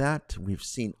all that. We've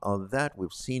seen all that.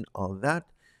 We've seen all that.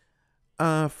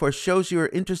 For shows you are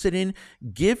interested in,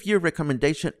 give your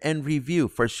recommendation and review.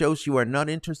 For shows you are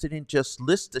not interested in, just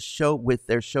list the show with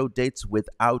their show dates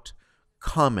without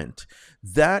comment.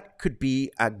 That could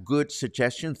be a good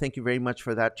suggestion. Thank you very much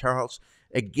for that, Charles.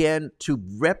 Again, to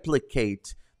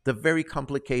replicate the very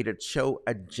complicated show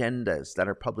agendas that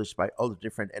are published by all the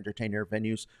different entertainer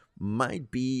venues might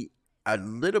be a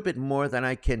little bit more than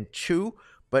I can chew,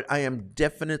 but I am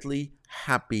definitely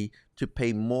happy to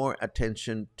pay more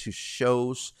attention to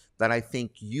shows that I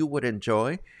think you would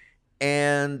enjoy.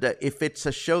 And if it's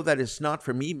a show that is not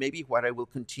for me, maybe what I will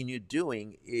continue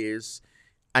doing is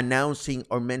announcing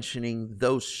or mentioning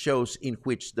those shows in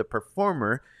which the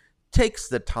performer takes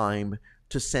the time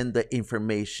to send the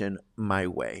information my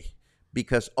way.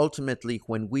 Because ultimately,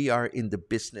 when we are in the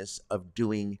business of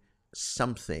doing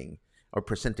something or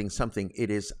presenting something, it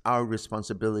is our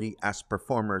responsibility as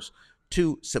performers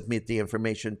to submit the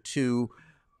information to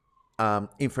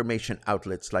information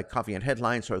outlets like Coffee and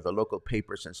Headlines or the local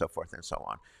papers and so forth and so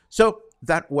on. So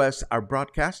that was our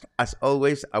broadcast. As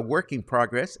always, a work in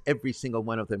progress. Every single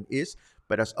one of them is.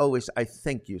 But as always, I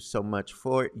thank you so much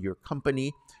for your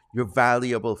company, your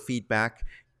valuable feedback,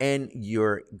 and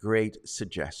your great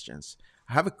suggestions.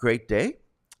 Have a great day,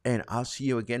 and I'll see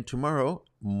you again tomorrow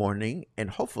morning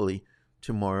and hopefully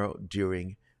tomorrow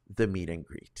during the meet and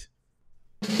greet.